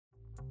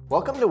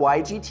Welcome to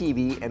YG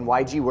TV and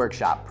YG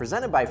Workshop,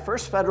 presented by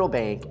First Federal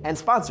Bank and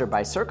sponsored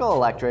by Circle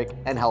Electric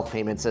and Health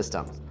Payment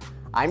Systems.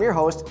 I'm your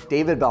host,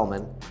 David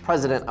Bellman,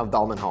 president of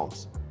Bellman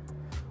Homes.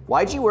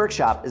 YG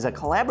Workshop is a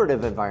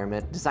collaborative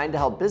environment designed to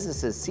help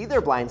businesses see their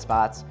blind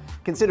spots,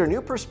 consider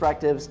new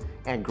perspectives,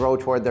 and grow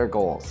toward their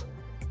goals.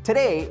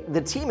 Today,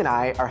 the team and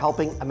I are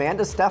helping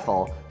Amanda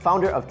Steffel,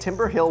 founder of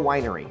Timber Hill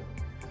Winery.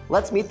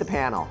 Let's meet the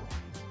panel.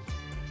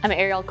 I'm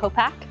Ariel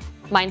Kopak,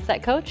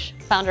 mindset coach,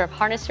 founder of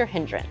Harness Your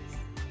Hindrance.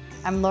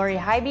 I'm Lori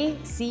Hybe,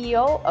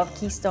 CEO of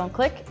Keystone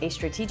Click, a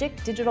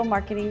strategic digital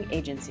marketing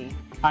agency.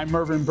 I'm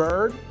Mervyn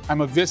Bird. I'm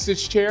a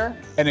Vistage Chair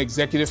and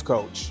Executive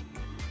Coach.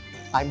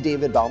 I'm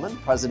David Bellman,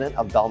 president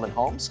of Bellman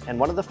Homes and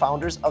one of the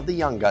founders of the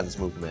Young Guns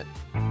movement.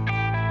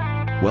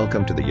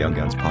 Welcome to the Young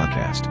Guns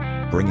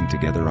podcast, bringing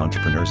together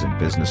entrepreneurs and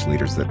business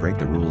leaders that break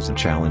the rules and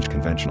challenge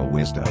conventional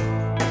wisdom.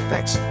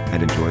 Thanks,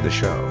 and enjoy the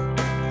show.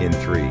 In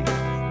 3,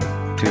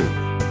 2,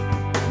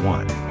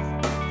 1.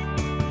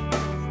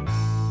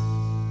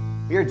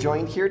 We are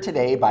joined here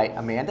today by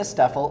Amanda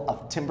Steffel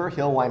of Timber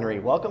Hill Winery.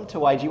 Welcome to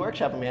YG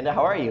Workshop, Amanda.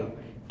 How are you?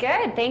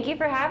 Good, thank you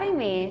for having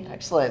me.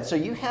 Excellent. So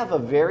you have a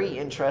very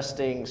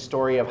interesting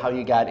story of how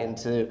you got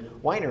into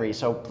winery.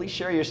 So please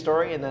share your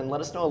story and then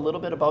let us know a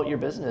little bit about your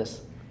business.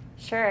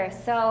 Sure.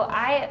 So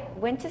I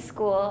went to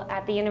school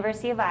at the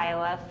University of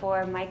Iowa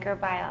for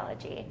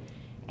microbiology.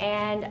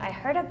 And I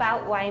heard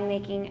about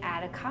winemaking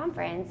at a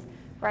conference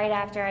right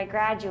after I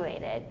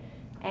graduated.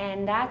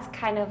 And that's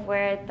kind of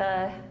where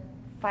the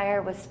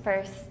fire was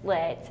first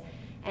lit.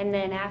 And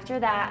then after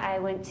that, I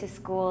went to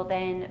school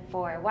then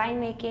for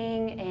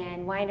winemaking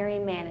and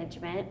winery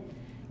management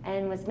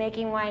and was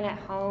making wine at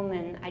home.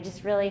 And I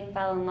just really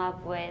fell in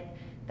love with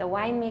the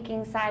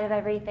winemaking side of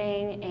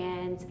everything.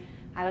 And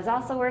I was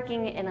also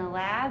working in a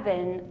lab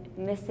and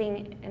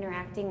missing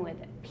interacting with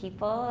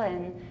people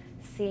and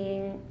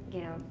seeing,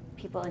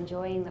 people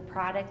enjoying the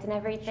product and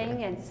everything.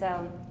 Sure. And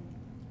so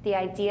the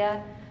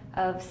idea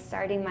of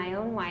starting my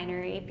own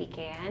winery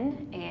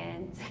began,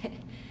 and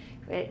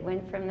it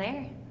went from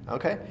there.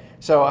 Okay,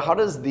 so how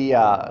does the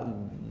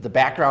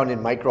background in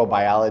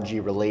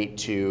microbiology relate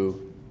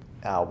to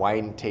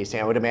wine tasting?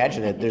 I would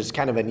imagine that there's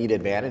kind of a neat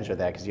advantage of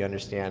that because you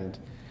understand,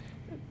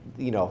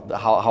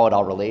 how it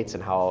all relates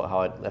and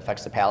how it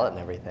affects the palate and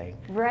everything.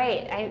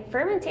 Right.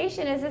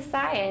 Fermentation is a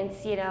science.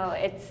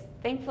 It's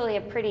thankfully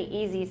a pretty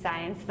easy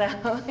science,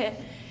 though.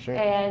 Sure.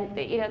 And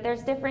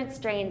there's different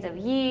strains of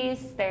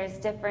yeast. There's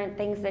different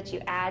things that you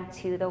add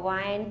to the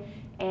wine.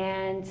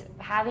 And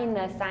having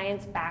the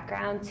science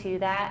background to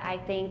that, I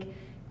think,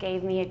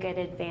 gave me a good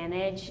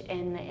advantage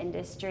in the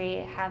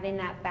industry, having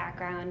that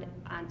background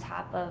on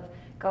top of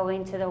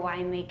going to the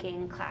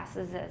winemaking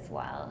classes as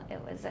well.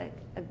 It was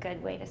a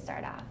good way to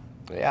start off.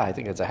 Yeah, I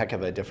think it's a heck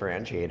of a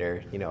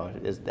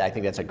differentiator. I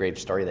think that's a great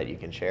story that you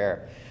can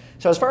share.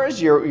 So as far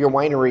as your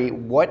winery,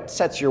 what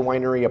sets your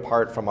winery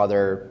apart from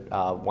other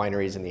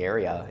wineries in the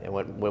area, and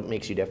what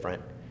makes you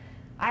different?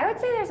 I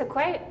would say there's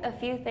quite a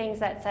few things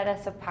that set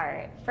us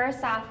apart.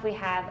 First off, we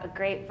have a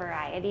great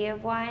variety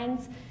of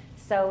wines.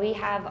 So we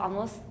have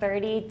almost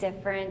 30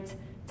 different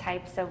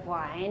types of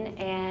wine,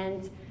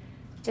 and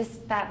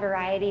just that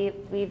variety,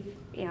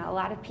 a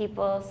lot of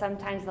people,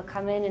 sometimes they'll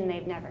come in and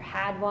they've never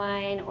had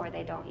wine or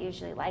they don't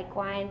usually like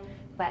wine,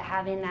 but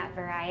having that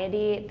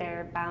variety,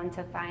 they're bound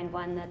to find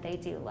one that they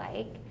do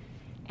like.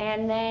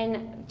 And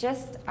then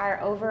just our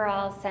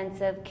overall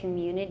sense of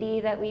community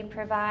that we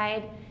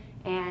provide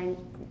and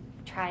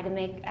try to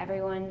make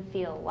everyone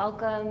feel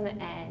welcome,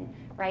 and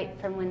right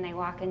from when they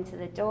walk into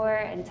the door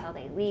until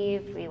they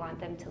leave, we want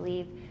them to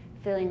leave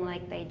feeling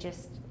like they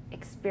just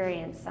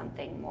experienced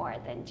something more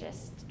than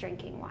just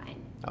drinking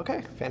wine.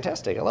 Okay,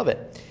 fantastic. I love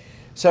it.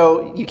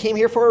 So you came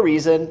here for a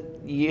reason.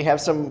 You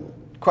have some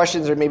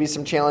questions or maybe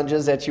some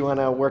challenges that you want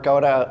to work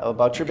out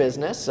about your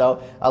business.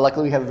 So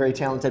luckily we have a very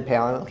talented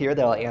panel here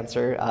that will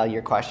answer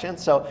your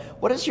questions. So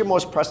what is your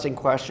most pressing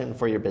question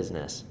for your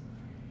business?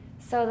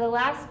 So the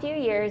last few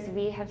years,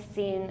 we have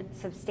seen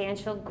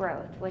substantial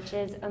growth, which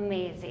is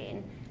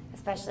amazing,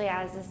 especially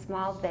as a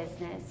small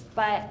business.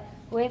 But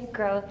with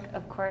growth,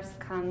 of course,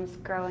 comes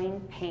growing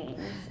pains.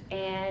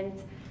 And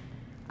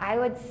I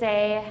would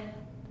say,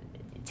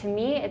 to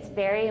me, it's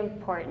very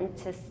important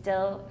to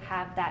still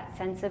have that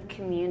sense of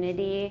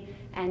community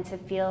and to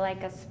feel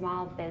like a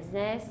small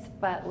business.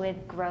 But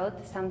with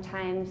growth,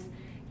 sometimes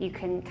you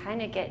can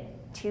kind of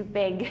get too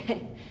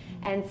big.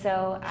 And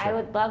so Sure. I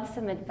would love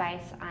some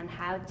advice on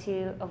how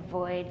to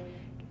avoid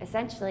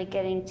essentially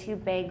getting too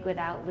big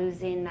without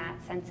losing that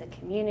sense of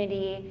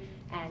community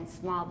and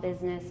small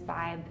business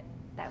vibe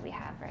that we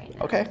have right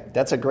now. Okay,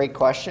 that's a great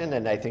question,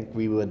 and I think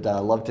we would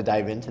love to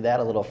dive into that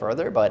a little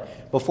further.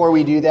 But before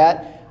we do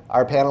that,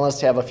 our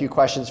panelists have a few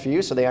questions for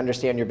you so they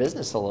understand your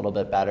business a little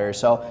bit better.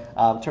 So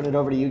turn it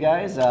over to you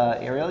guys.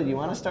 Ariel, do you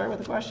want to start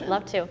with a question?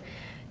 Love to.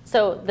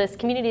 So this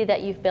community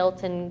that you've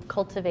built and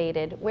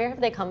cultivated, where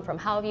have they come from?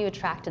 How have you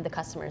attracted the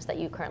customers that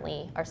you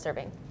currently are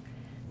serving?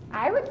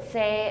 I would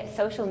say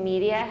social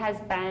media has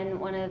been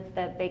one of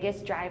the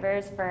biggest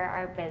drivers for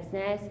our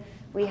business.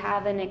 we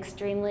have an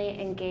extremely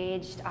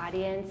engaged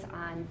audience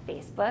on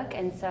Facebook,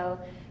 and so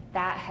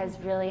that has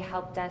really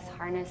helped us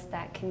harness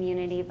that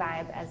community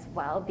vibe as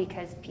well,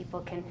 because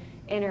people can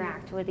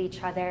interact with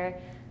each other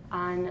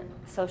on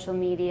social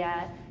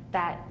media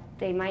that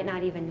they might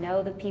not even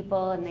know the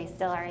people, and they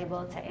still are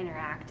able to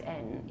interact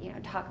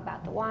and talk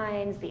about the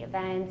wines, the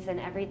events, and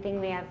everything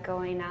they have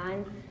going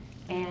on.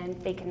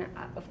 And they can,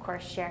 of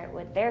course, share it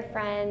with their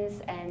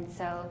friends. And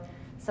so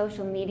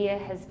social media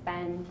has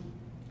been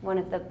one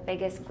of the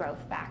biggest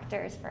growth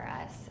factors for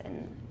us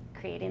in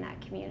creating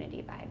that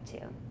community vibe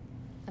too.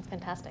 That's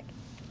fantastic.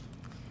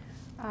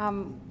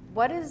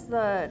 What is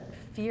the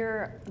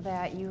item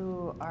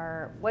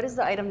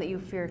that you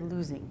fear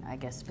losing, I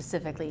guess,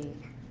 specifically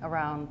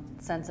around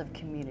sense of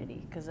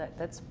community? Because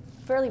that's a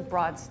fairly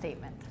broad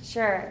statement.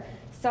 Sure.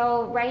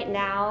 So right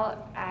now,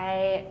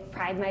 I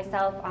pride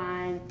myself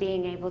on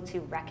being able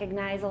to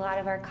recognize a lot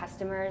of our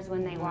customers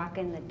when they walk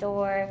in the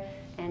door,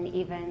 and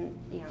even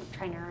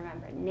trying to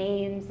remember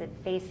names and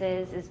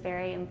faces is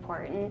very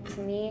important to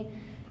me.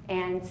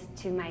 And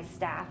to my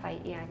staff, I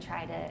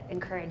try to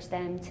encourage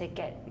them to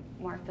get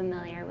more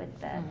familiar with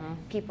the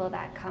people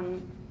that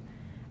come.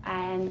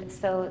 And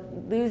so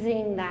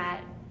losing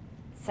that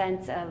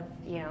sense of,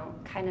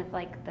 kind of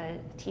like the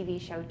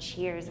TV show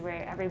Cheers,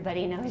 where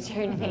everybody knows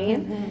your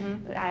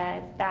name,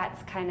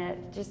 that's kind of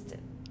just...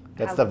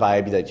 That's the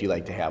vibe that you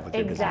like to have with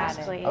your business.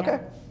 Exactly. Okay.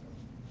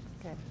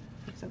 Good.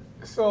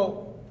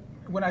 So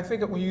when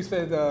you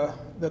say the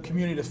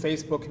community, the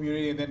Facebook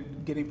community, and then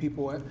getting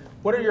people in,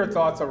 what are your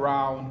thoughts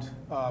around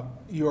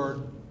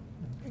your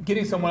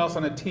getting someone else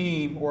on a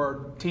team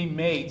or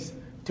teammates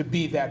to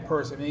be that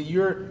person? I mean,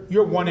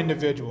 you're one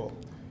individual,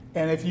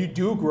 and if you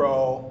do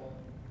grow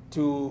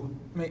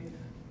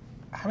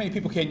how many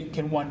people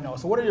can one know?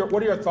 So what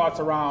are your thoughts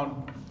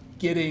around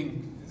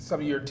getting some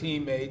of your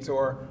teammates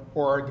or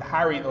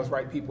hiring those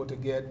right people to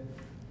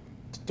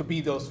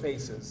be those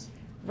faces?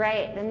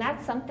 Right, and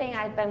that's something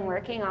I've been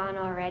working on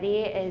already,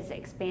 is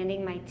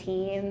expanding my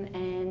team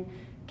and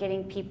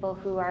getting people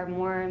who are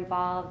more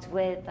involved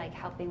with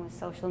helping with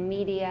social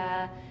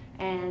media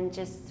and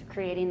just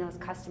creating those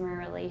customer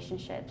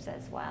relationships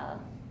as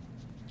well.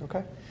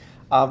 Okay.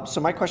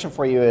 So my question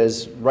for you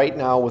is, right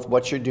now with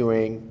what you're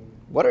doing,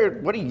 what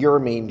are your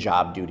main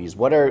job duties?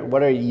 What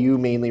are you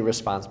mainly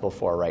responsible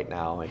for right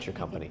now at your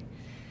company?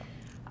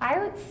 I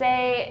would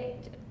say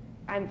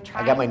I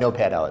got my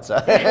notepad out. So.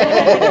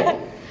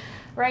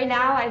 Right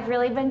now, I've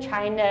really been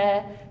trying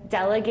to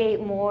delegate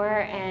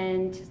more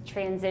and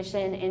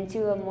transition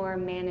into a more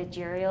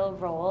managerial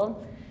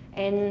role.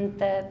 In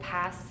the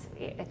past,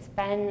 it's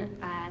been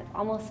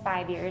almost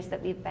 5 years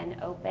that we've been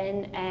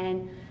open,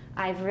 and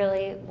I've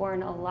really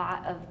worn a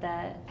lot of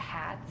the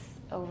hats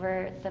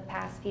over the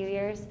past few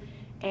years.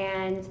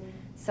 And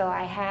so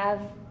I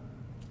have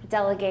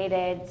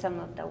delegated some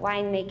of the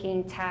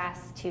winemaking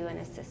tasks to an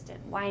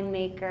assistant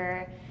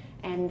winemaker,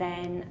 and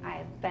then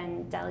I've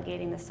been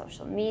delegating the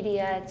social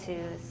media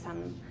to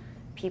some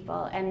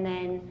people, and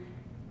then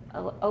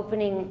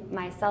opening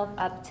myself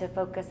up to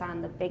focus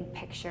on the big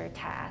picture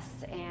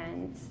tasks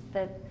and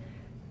the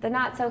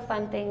not so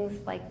fun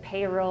things like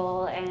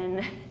payroll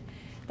and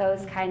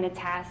those kind of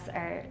tasks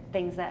are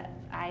things that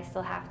I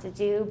still have to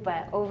do.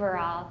 But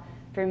overall,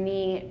 for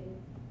me,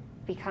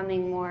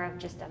 becoming more of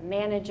just a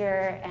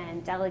manager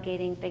and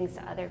delegating things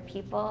to other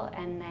people,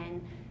 and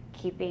then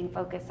keeping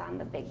focus on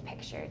the big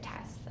picture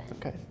tasks then.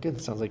 Okay,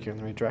 good. Sounds like you're in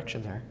the right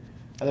direction there.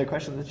 Other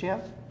questions that you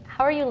have?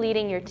 How are you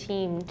leading your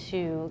team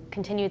to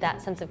continue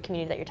that sense of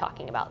community that you're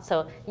talking about?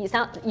 So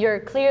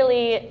you're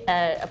clearly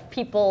a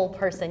people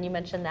person. You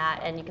mentioned that,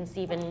 and you can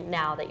see even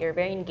now that you're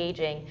very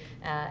engaging.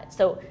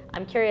 So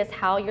I'm curious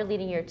how you're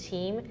leading your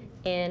team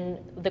in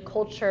the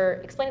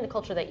culture, explaining the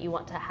culture that you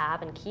want to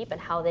have and keep,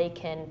 and how they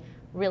can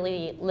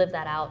really live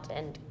that out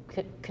and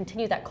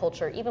continue that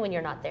culture even when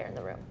you're not there in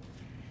the room.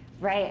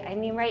 Right. I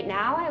mean, right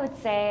now I would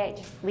say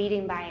just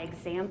leading by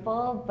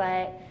example,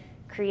 but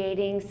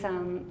creating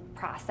some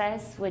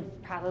process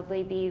would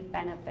probably be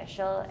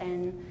beneficial,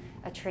 and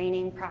a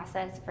training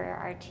process for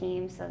our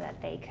team so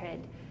that they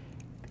could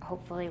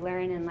hopefully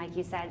learn. And like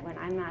you said, when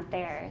I'm not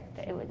there,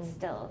 it would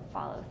still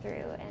follow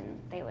through and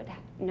they would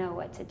know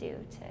what to do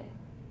to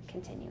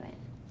continue it.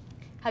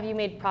 Have you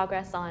made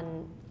progress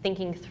on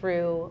thinking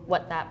through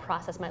what that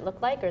process might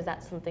look like, or is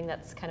that something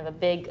that's kind of a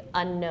big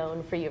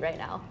unknown for you right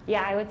now?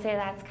 Yeah, I would say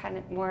that's kind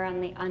of more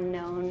on the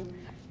unknown.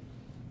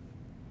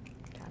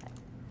 Got it.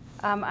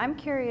 I'm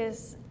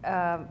curious,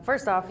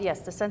 first off,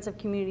 yes, the sense of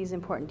community is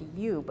important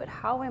to you, but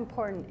how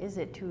important is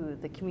it to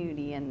the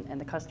community and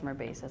the customer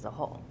base as a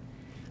whole?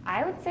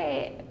 I would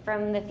say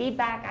from the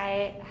feedback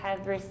I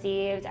have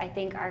received, I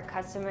think our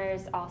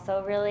customers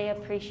also really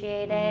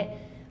appreciate it.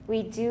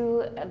 We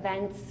do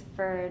events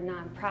for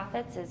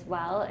nonprofits as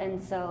well,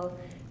 and so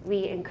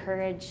we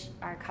encourage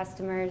our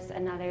customers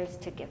and others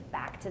to give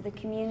back to the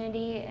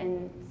community,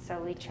 and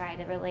so we try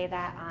to relay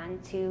that on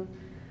to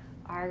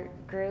our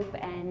group.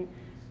 And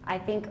I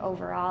think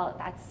overall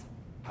that's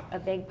a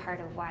big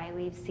part of why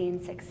we've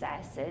seen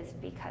success, is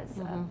because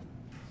of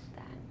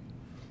that.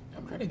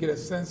 I'm trying to get a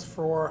sense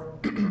for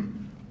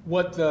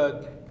what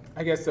the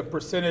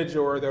percentage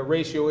or the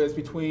ratio is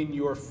between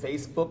your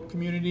Facebook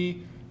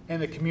community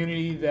and the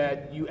community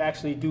that you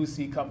actually do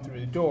see come through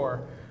the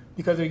door.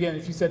 Because again,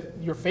 if you said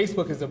your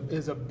Facebook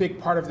is a big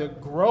part of the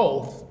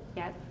growth,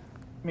 Yep.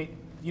 I mean,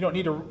 you don't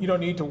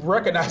need to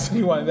recognize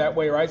anyone that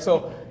way, right?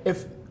 So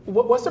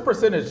what's the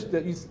percentage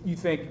that you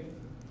think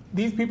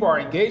these people are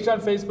engaged on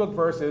Facebook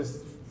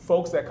versus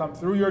folks that come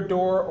through your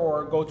door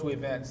or go to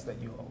events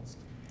that you host?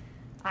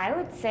 I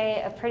would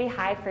say a pretty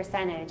high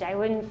percentage. I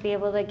wouldn't be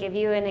able to give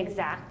you an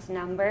exact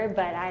number,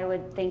 but I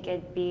would think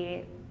it'd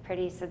be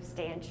pretty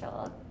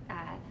substantial.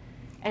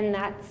 And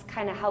that's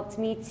kind of helped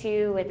me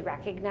too with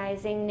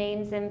recognizing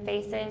names and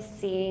faces,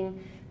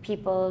 seeing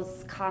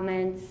people's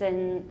comments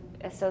and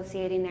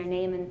associating their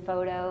name and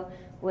photo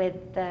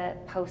with the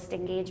post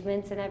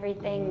engagements and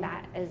everything. Mm-hmm.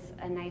 That is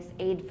a nice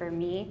aid for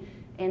me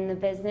in the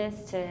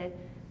business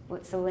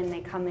so when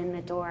they come in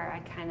the door,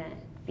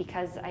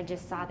 because I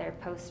just saw their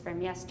post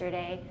from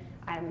yesterday,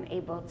 I'm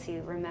able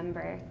to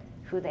remember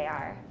who they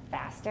are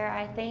faster,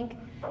 I think.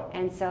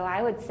 And so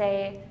I would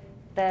say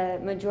the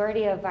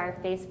majority of our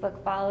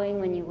Facebook following,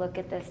 when you look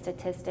at the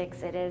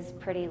statistics, it is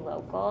pretty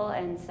local,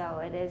 and so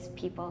it is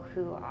people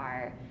who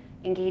are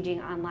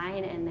engaging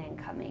online and then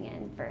coming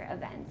in for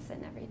events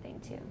and everything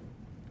too.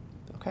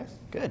 Okay,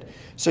 good.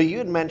 So you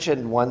had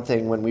mentioned one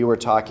thing when we were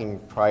talking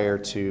prior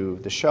to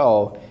the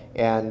show,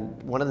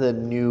 and one of the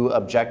new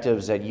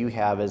objectives that you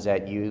have is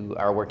that you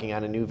are working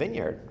on a new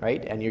vineyard,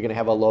 right? And you're going to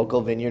have a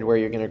local vineyard where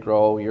you're going to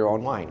grow your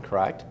own wine,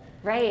 correct?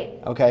 Right.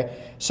 Okay,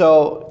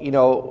 so,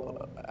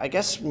 I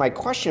guess my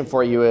question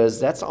for you is,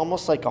 that's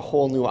almost like a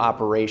whole new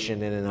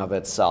operation in and of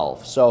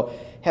itself. So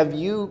have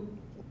you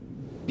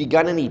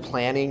begun any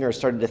planning or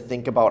started to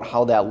think about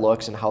how that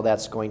looks and how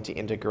that's going to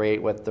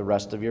integrate with the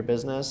rest of your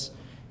business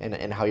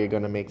and how you're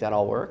going to make that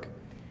all work?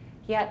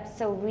 Yep,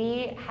 so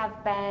we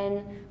have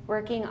been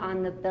working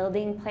on the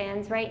building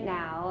plans right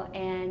now,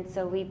 and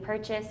so we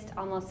purchased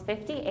almost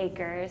 50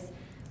 acres,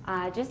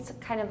 just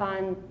kind of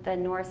on the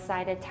north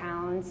side of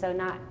town, so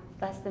not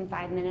less than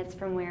 5 minutes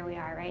from where we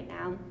are right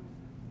now.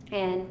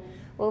 And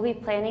we'll be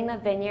planting the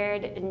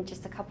vineyard in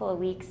just a couple of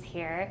weeks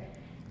here.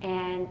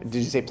 And did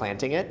you say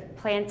planting it?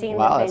 Planting the vineyard.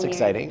 Wow, that's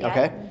exciting. Yep.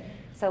 Okay.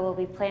 So we'll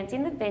be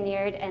planting the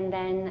vineyard and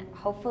then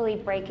hopefully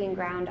breaking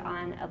ground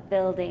on a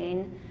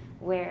building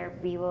where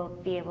we will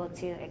be able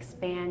to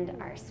expand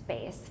our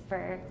space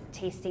for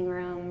tasting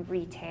room,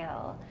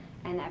 retail,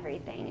 and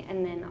everything,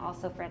 and then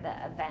also for the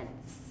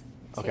events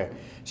too. Okay,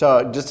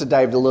 so just to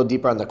dive a little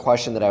deeper on the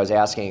question that I was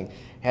asking,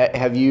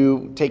 have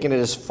you taken it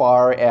as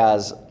far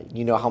as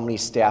how many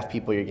staff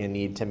people you're going to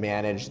need to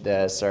manage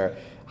this, or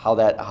how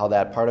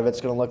that part of it's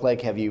going to look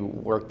like? Have you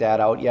worked that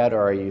out yet,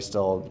 or are you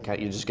still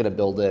you're just going to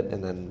build it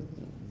and then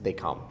they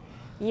come?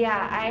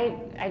 Yeah,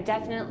 I've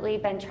definitely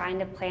been trying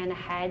to plan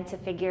ahead to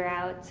figure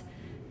out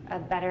a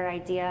better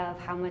idea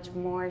of how much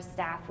more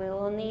staff we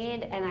will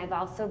need, and I've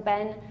also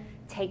been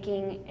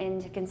taking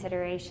into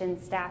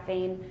consideration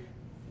staffing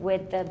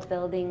with the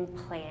building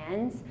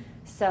plans,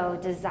 so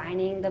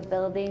designing the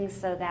building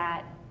so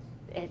that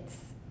it's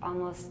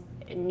almost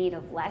in need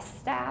of less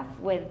staff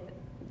with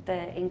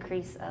the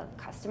increase of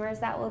customers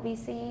that we'll be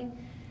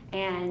seeing,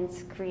 and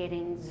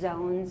creating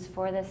zones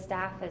for the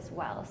staff as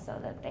well so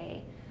that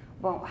they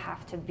won't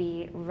have to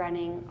be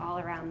running all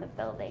around the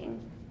building.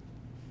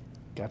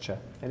 Gotcha.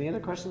 Any other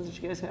questions that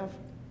you guys have?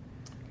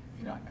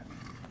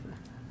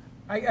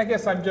 I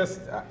guess I'm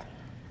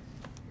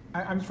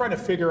trying to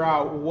figure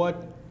out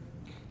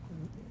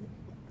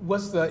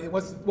what's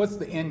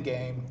the end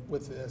game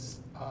with this,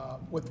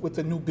 with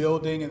the new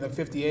building and the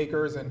 50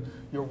 acres and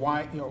your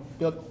wine,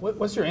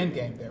 what's your end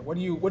game there? What are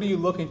you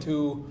looking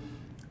to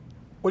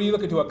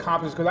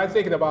accomplish? Because I'm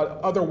thinking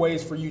about other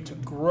ways for you to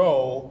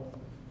grow.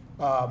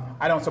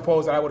 I don't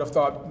suppose that I would have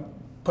thought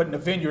putting a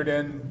vineyard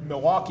in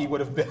Milwaukee would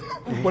have been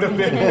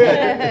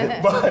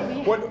it. But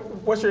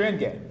what's your end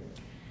game?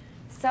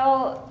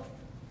 So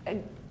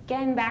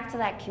again, back to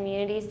that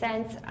community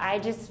sense,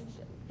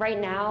 right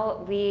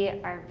now we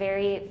are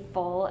very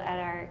full at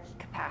our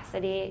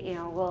capacity.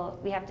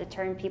 We have to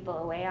turn people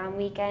away on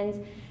weekends.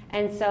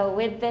 And so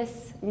with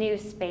this new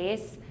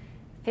space,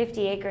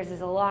 50 acres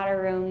is a lot of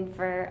room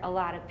for a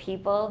lot of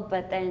people,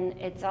 but then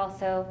it's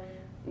also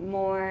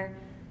more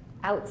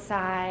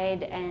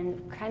outside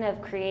and kind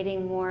of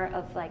creating more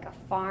of like a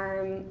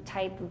farm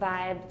type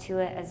vibe to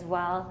it as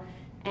well.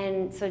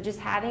 And so just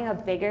having a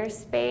bigger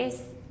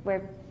space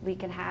where we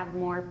can have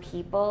more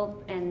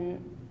people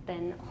and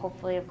then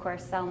hopefully of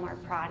course sell more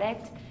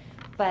product,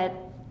 but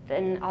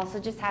then also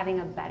just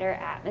having a better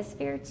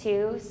atmosphere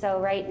too. So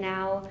right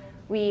now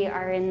we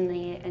are in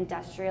the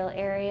industrial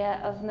area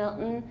of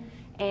Milton,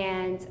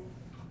 and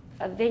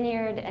a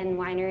vineyard and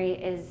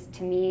winery is,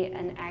 to me,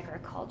 an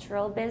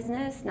agricultural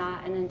business,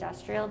 not an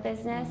industrial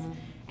business. Mm-hmm.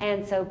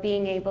 And so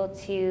being able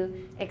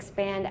to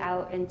expand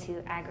out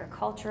into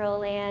agricultural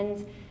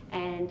land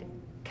and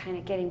kind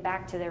of getting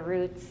back to the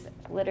roots,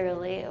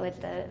 literally,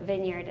 with the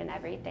vineyard and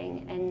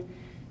everything, and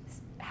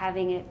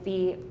having it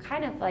be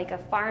kind of like a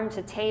farm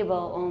to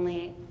table,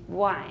 only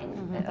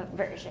wine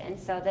version.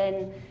 So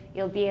then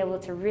you'll be able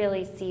to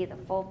really see the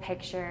full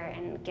picture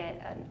and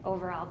get an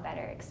overall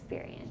better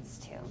experience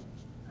too.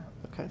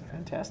 Okay,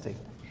 fantastic.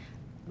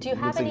 Do you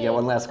have Looks like any? you got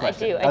one last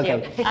question. I do.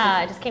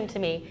 Okay. It just came to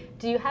me.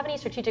 Do you have any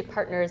strategic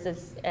partners,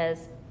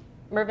 as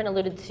Mervyn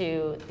alluded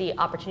to, the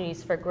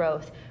opportunities for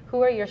growth?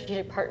 Who are your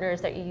strategic partners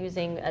that you're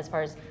using as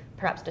far as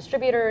perhaps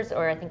distributors,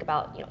 or I think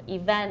about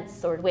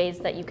events or ways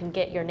that you can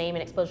get your name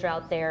and exposure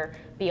out there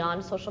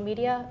beyond social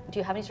media? Do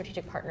you have any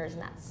strategic partners in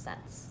that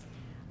sense?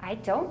 I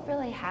don't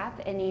really have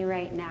any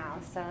right now,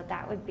 so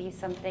that would be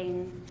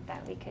something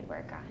that we could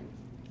work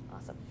on.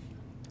 Awesome.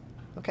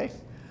 Okay.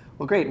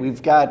 Well, great.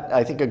 We've got,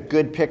 I think, a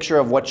good picture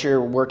of what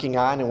you're working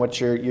on and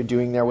what you're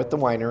doing there with the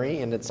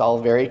winery, and it's all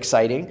very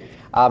exciting.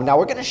 Now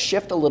we're going to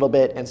shift a little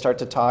bit and start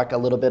to talk a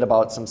little bit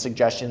about some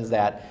suggestions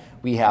that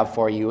we have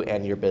for you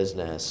and your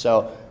business.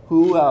 So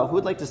who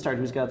would like to start?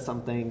 Who's got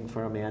something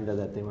for Amanda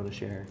that they want to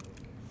share?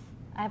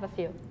 I have a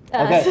few.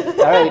 Okay. All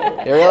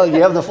right. Ariel,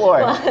 you have the floor.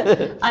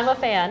 Well, I'm a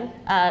fan,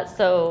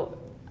 so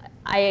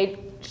I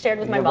shared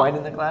with You my have mom. wine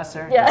in the glass,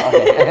 sir? Yeah.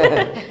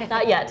 Okay.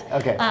 Not yet.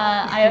 Okay.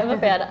 I am a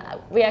fan.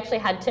 We actually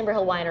had Timber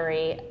Hill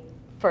Winery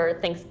for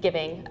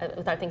Thanksgiving,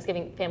 with our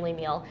Thanksgiving family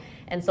meal.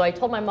 And so I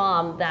told my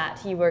mom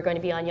that you were going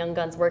to be on Young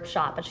Guns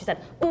Workshop, and she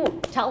said,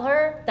 ooh, tell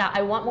her that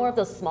I want more of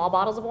those small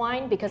bottles of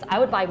wine, because I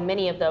would buy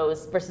many of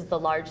those versus the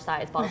large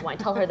size bottles of wine.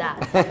 Tell her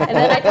that. And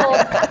then I told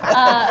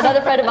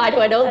another friend of mine who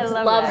I know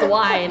loves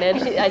wine, and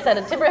I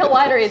said, Timber Hill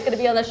Winery is going to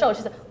be on the show. And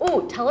she said,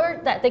 ooh, tell her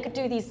that they could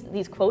do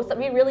these quotes that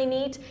would be really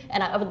neat,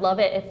 and I would love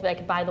it if I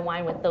could buy the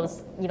wine with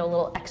those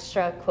little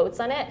extra quotes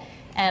on it.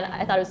 And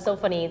I thought it was so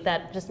funny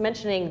that just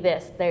mentioning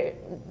this,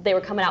 they were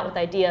coming out with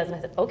ideas, and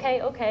I said,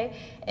 okay.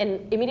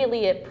 And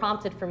immediately it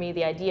prompted for me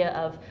the idea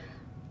of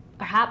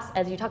perhaps,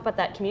 as you talk about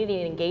that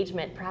community and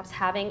engagement, perhaps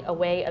having a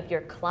way of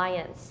your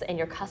clients and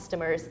your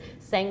customers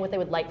saying what they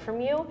would like from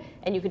you,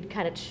 and you could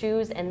kind of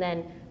choose and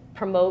then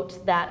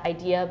promote that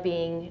idea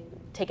being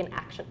taken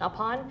action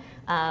upon.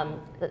 I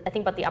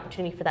think about the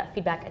opportunity for that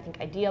feedback. I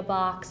think idea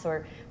box,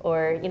 or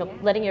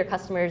letting your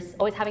customers,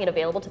 always having it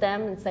available to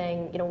them and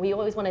saying, we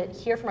always want to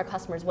hear from our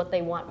customers what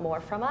they want more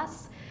from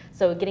us.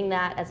 So getting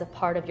that as a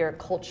part of your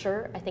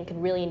culture, I think,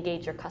 can really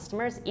engage your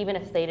customers, even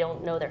if they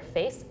don't know their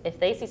face. If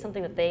they see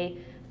something that they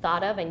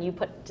thought of and you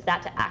put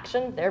that to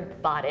action, they're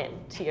bought in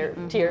to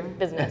your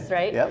business,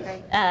 right?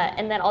 Yep.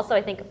 And then also,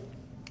 I think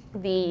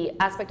the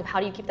aspect of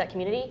how do you keep that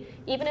community,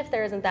 even if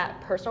there isn't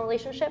that personal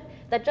relationship,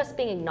 that just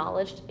being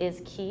acknowledged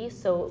is key.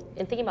 So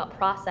in thinking about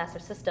process or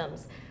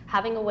systems,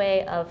 having a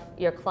way of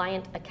your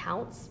client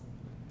accounts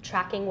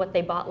tracking what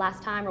they bought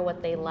last time or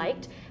what they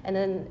liked, and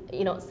then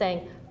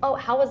saying, oh,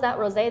 how was that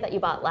rosé that you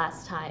bought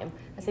last time?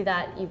 I see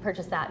that you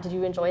purchased that. Did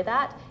you enjoy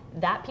that?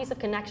 That piece of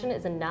connection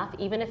is enough,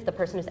 even if the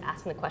person who's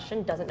asking the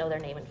question doesn't know their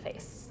name and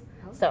face.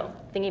 Okay. So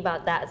thinking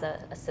about that as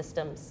a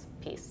systems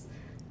piece.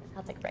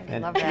 I'll take a break. I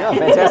love that. No,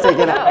 fantastic.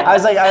 I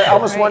was like, I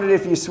almost wondered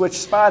if you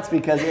switched spots,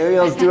 because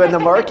Ariel's doing the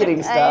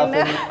marketing stuff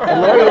and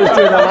Lori was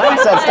doing the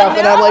mindset stuff,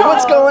 and I'm like,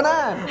 what's going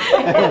on?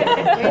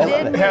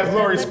 It has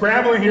Lori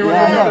scrambling here with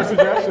another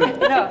suggestion.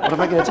 What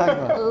am I going to talk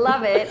about?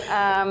 Love it.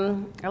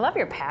 I love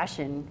your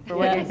passion for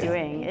what you're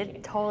doing.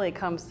 It totally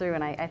comes through,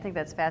 and I think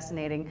that's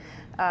fascinating.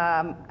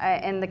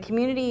 And the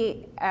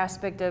community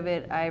aspect of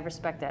it, I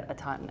respect that a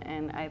ton.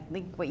 And I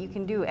think what you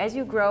can do as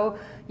you grow,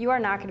 you are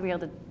not going to be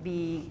able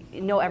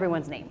to know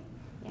everyone's name.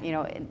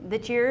 The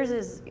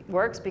Cheers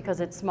works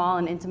because it's small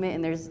and intimate,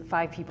 and there's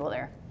 5 people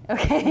there.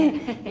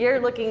 Okay, you're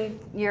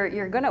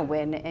going to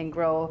win and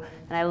grow,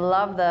 and I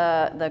love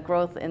the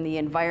growth in the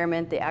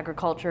environment, the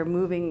agriculture,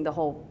 moving the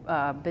whole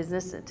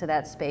business to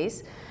that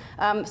space.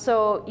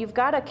 So you've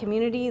got a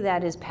community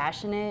that is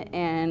passionate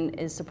and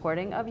is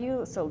supporting of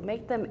you. So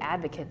make them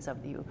advocates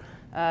of you.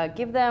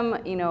 Give them,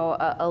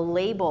 a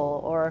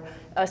label or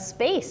a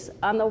space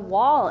on the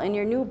wall in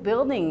your new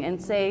building,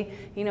 and say,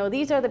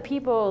 these are the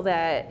people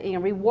that,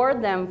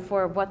 reward them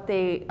for what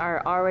they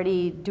are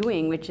already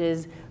doing, which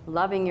is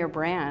loving your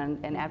brand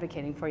and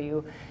advocating for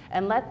you,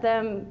 and let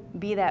them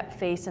be that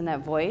face and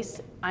that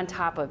voice on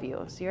top of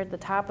you. So you're at the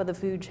top of the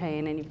food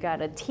chain, and you've got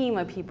a team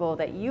of people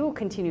that you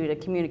continue to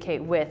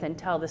communicate with and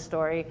tell the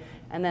story,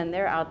 and then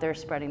they're out there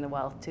spreading the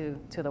wealth to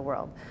the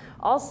world.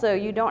 Also,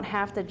 you don't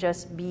have to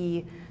just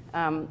be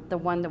the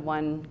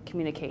one-to-one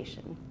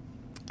communication.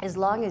 As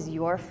long as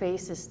your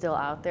face is still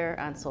out there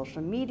on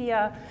social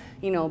media,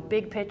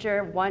 big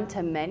picture,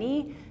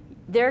 one-to-many,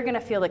 they're going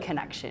to feel the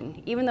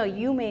connection. Even though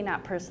you may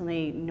not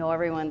personally know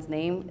everyone's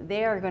name,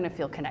 they are going to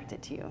feel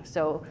connected to you.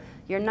 So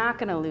you're not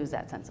going to lose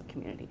that sense of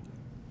community.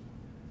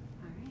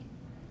 All right.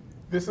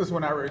 This is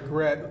when I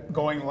regret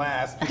going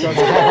last, because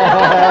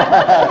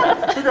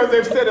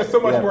they've said it so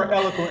much more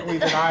eloquently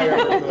than I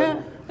ever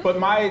could. But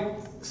my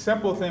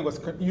simple thing was,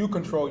 you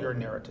control your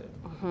narrative.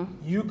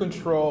 You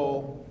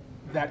control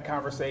that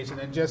conversation.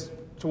 And just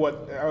to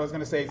what I was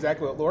going to say,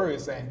 exactly what Lori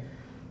was saying,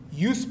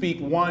 you speak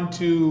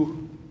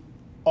to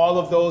all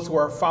of those who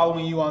are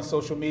following you on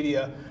social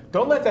media.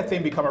 Don't let that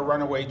thing become a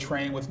runaway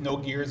train with no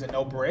gears and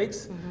no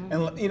brakes.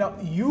 And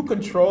you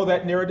control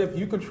that narrative.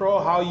 You control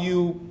how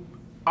you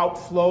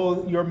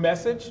outflow your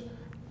message,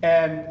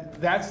 and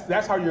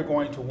that's how you're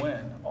going to win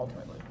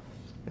ultimately.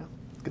 Yeah,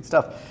 good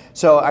stuff.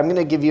 So I'm going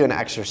to give you an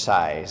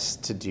exercise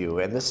to do,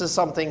 and this is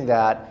something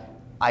that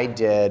I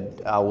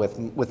did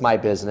with my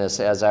business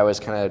as I was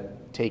kind of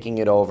taking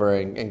it over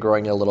and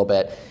growing it a little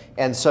bit.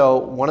 And so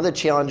one of the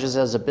challenges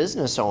as a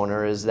business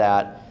owner is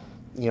that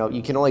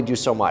you can only do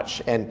so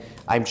much. And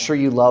I'm sure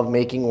you love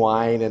making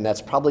wine, and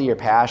that's probably your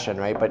passion,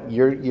 right? But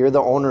you're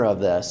the owner of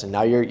this, and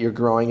now you're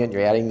growing it,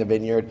 you're adding the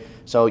vineyard,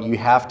 so you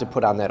have to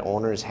put on that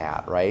owner's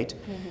hat, right?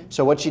 Mm-hmm.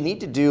 So what you need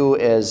to do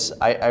is,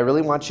 I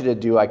really want you to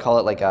do, I call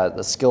it like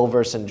the skill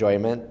versus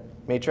enjoyment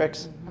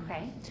matrix.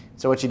 Okay.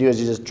 So what you do is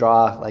you just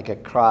draw like a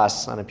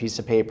cross on a piece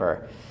of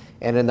paper,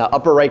 and in the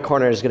upper right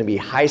corner is going to be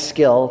high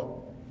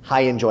skill,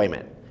 high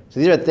enjoyment. So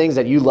these are things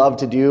that you love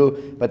to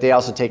do, but they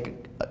also take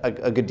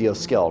a good deal of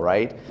skill,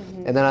 right?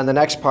 Mm-hmm. And then on the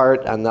next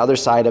part, on the other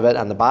side of it,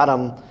 on the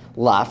bottom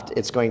left,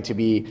 it's going to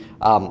be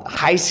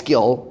high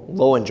skill,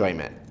 low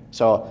enjoyment.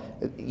 So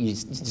you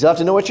still have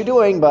to know what you're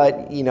doing,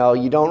 but you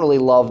don't really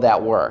love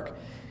that work.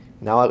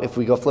 Now, if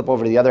we go flip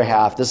over to the other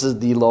half, this is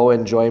the low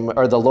enjoyment,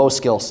 or the low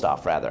skill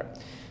stuff rather.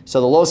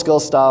 So the low skill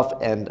stuff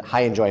and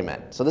high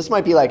enjoyment. So this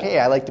might be like, hey,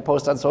 I like to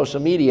post on social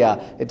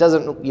media. It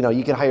doesn't,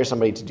 you can hire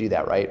somebody to do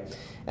that, right?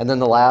 And then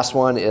the last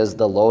one is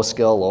the low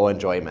skill, low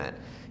enjoyment.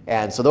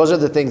 And so those are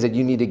the things that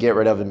you need to get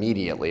rid of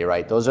immediately,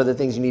 right? Those are the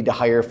things you need to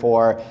hire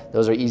for.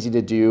 Those are easy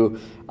to do.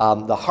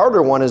 The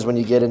harder one is when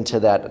you get into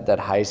that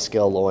high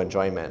skill, low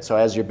enjoyment. So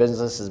as your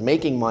business is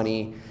making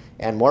money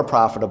and more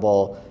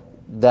profitable,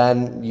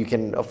 then you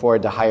can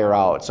afford to hire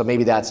out. So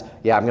maybe that's,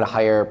 I'm going to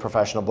hire a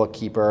professional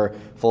bookkeeper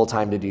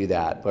full-time to do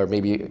that. Or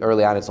maybe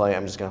early on it's like,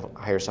 I'm just going to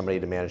hire somebody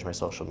to manage my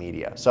social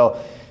media.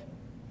 So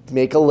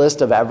make a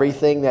list of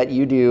everything that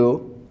you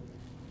do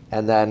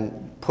and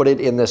then put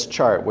it in this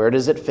chart. Where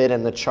does it fit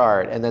in the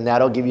chart? And then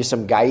that'll give you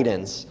some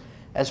guidance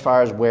as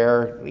far as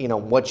where,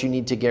 what you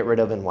need to get rid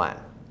of and when.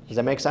 Does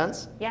that make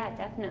sense? Yeah,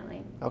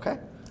 definitely. Okay.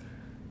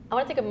 I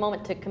want to take a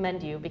moment to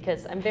commend you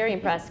because I'm very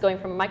impressed going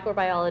from a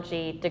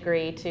microbiology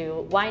degree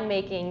to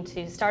winemaking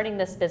to starting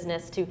this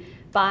business to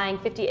buying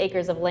 50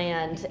 acres of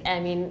land.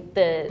 I mean,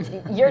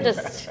 you're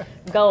just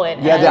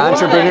going. Yeah, the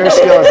entrepreneur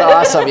skill is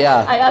awesome,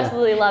 yeah. I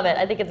absolutely love it.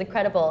 I think it's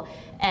incredible.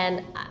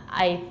 And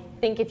I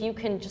think if you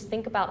can just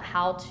think about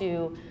how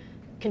to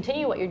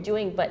continue what you're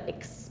doing but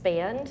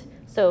expand.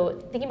 So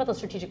thinking about those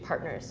strategic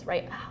partners,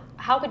 right?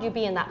 How could you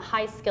be in that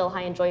high skill,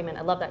 high enjoyment?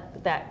 I love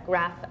that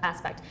graph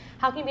aspect.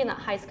 How can you be in that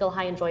high skill,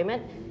 high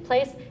enjoyment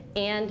place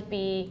and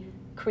be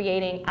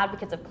creating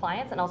advocates of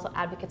clients and also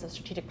advocates of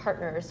strategic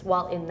partners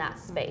while in that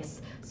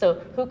space? So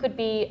who could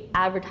be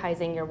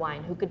advertising your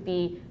wine? Who could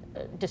be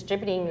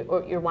distributing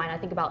your wine? I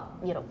think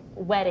about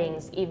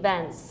weddings,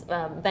 events,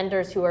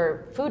 vendors who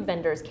are food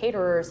vendors,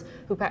 caterers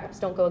who perhaps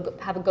don't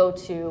have a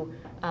go-to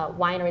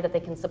winery that they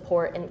can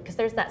support, and because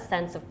there's that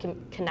sense of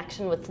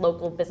connection with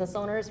local business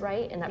owners,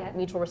 right, and that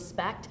mutual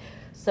respect.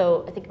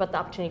 So I think about the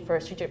opportunity for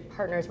strategic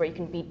partners where you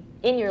can be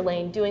in your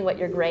lane doing what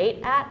you're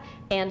great at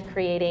and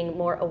creating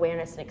more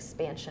awareness and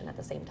expansion at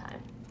the same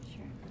time.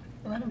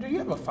 Sure. Madam, do you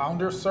have a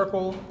founder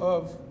circle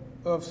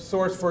of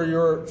sorts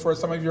for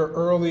some of your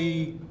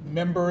early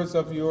members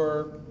of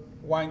your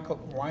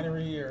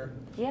winery or?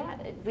 Yeah,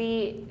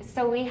 we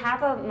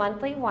have a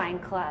monthly wine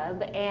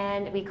club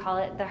and we call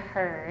it the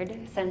Herd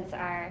since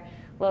our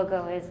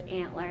logo is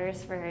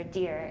antlers for a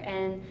deer,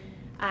 and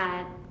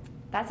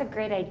that's a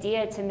great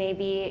idea to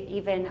maybe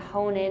even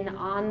hone in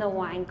on the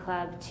wine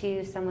club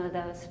to some of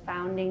those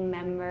founding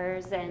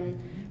members and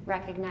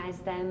recognize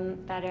them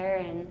better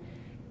and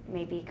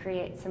maybe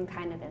create some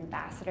kind of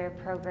ambassador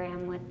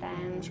program with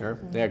them. Sure.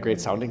 They have a great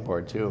sounding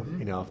board too.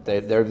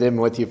 They've been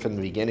with you from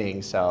the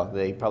beginning, so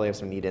they probably have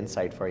some neat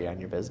insight for you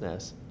on your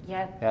business.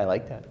 Yeah. Yeah, I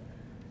like that.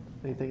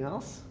 Anything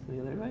else?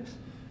 Any other advice?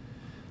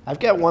 I've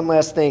got one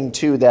last thing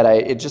too that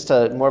it's just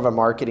more of a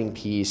marketing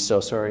piece. So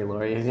sorry,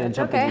 Lori, I'm going to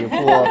jump into your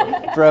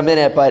pool for a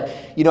minute, but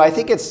I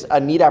think it's a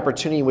neat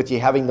opportunity with you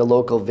having the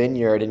local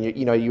vineyard, and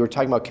you were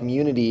talking about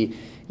community.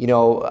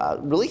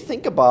 Really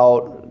think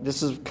about,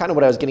 this is kind of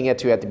what I was getting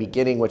at at the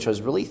beginning, which was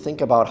really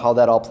think about how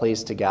that all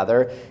plays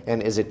together.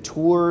 And is it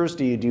tours?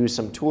 Do you do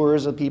some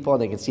tours with people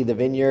and they can see the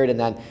vineyard? And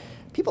then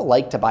people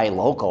like to buy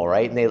local,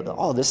 right?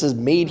 And this is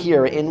made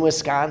here in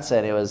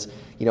Wisconsin. It was,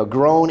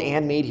 grown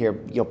and made here.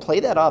 Play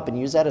that up and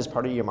use that as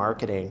part of your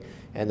marketing.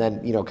 And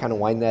then, kind of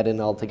wind that in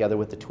all together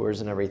with the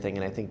tours and everything.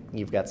 And I think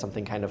you've got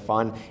something kind of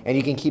fun. And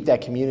you can keep that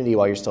community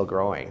while you're still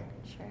growing.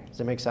 Does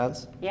that make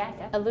sense? Yeah,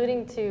 definitely.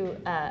 Alluding to,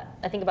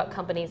 I think about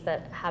companies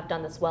that have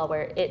done this well,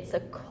 where it's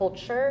a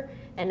culture,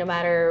 and no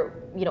matter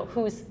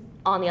who's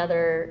on the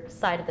other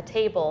side of the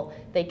table,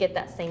 they get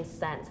that same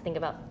sense. Think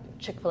about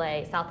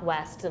Chick-fil-A,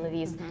 Southwest, some of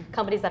these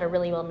companies that are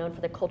really well known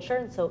for their culture.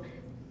 And so,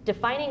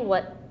 defining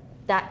what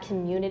that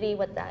community,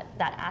 what that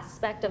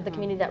aspect of the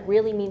community that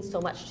really means so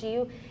much to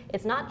you,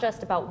 it's not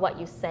just about what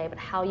you say, but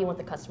how you want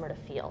the customer to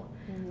feel.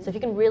 So if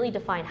you can really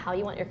define how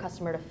you want your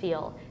customer to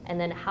feel, and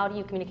then how do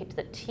you communicate to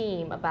the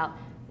team about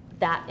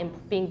that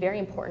being very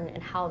important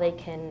and how they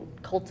can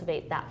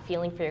cultivate that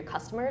feeling for your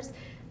customers,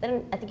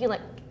 then I think you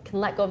can can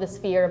let go of this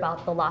fear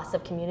about the loss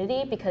of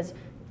community, because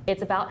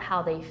it's about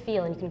how they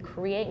feel, and you can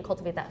create and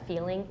cultivate that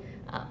feeling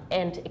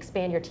and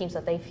expand your team so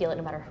that they feel it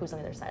no matter who's on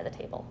the other side of the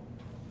table.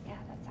 Yeah,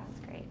 that sounds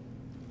great.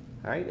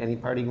 All right, any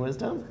parting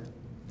wisdom?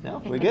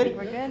 No, we're I good? think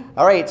we're good.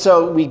 All right,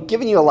 so we've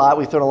given you a lot.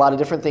 We've thrown a lot of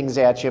different things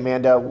at you,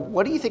 Amanda.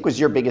 What do you think was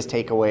your biggest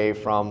takeaway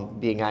from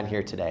being on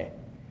here today?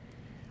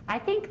 I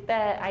think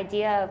the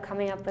idea of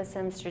coming up with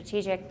some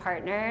strategic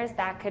partners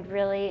that could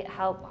really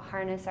help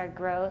harness our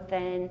growth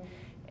and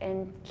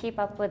keep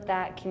up with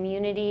that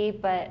community,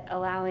 but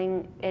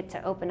allowing it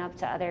to open up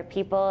to other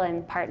people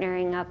and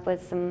partnering up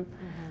with some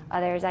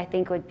others, I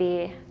think would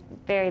be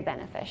very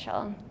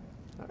beneficial.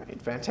 All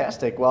right,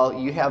 fantastic. Well,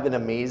 you have an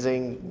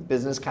amazing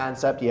business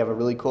concept. You have a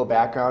really cool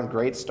background,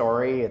 great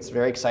story. It's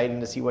very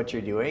exciting to see what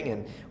you're doing,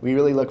 and we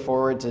really look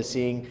forward to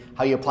seeing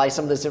how you apply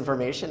some of this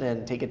information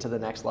and take it to the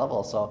next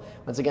level. So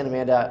once again,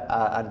 Amanda,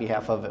 on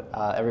behalf of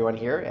everyone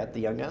here at the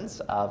Young Guns,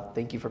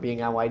 thank you for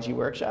being on YG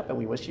Workshop, and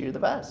we wish you the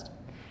best.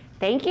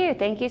 Thank you.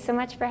 Thank you so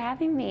much for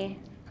having me.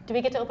 Do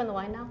we get to open the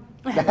wine now?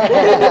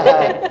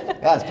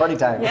 Yeah, it's party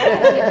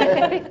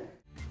time.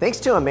 Thanks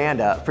to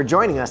Amanda for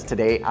joining us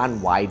today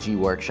on YG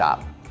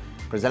Workshop,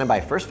 presented by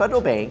First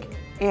Federal Bank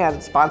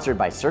and sponsored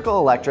by Circle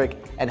Electric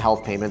and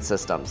Health Payment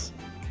Systems.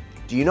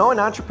 Do you know an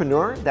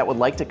entrepreneur that would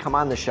like to come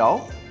on the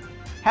show?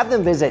 Have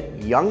them visit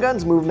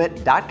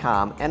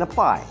younggunsmovement.com and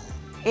apply.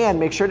 And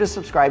make sure to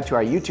subscribe to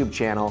our YouTube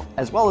channel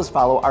as well as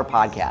follow our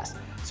podcast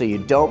so you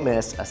don't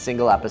miss a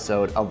single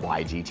episode of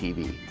YG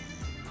TV.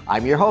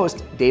 I'm your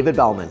host, David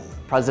Bellman,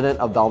 president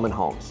of Bellman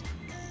Homes.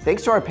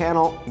 Thanks to our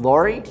panel,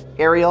 Lori,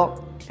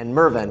 Ariel, and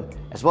Mervin,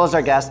 as well as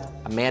our guest,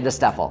 Amanda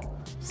Steffel.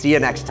 See you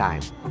next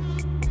time.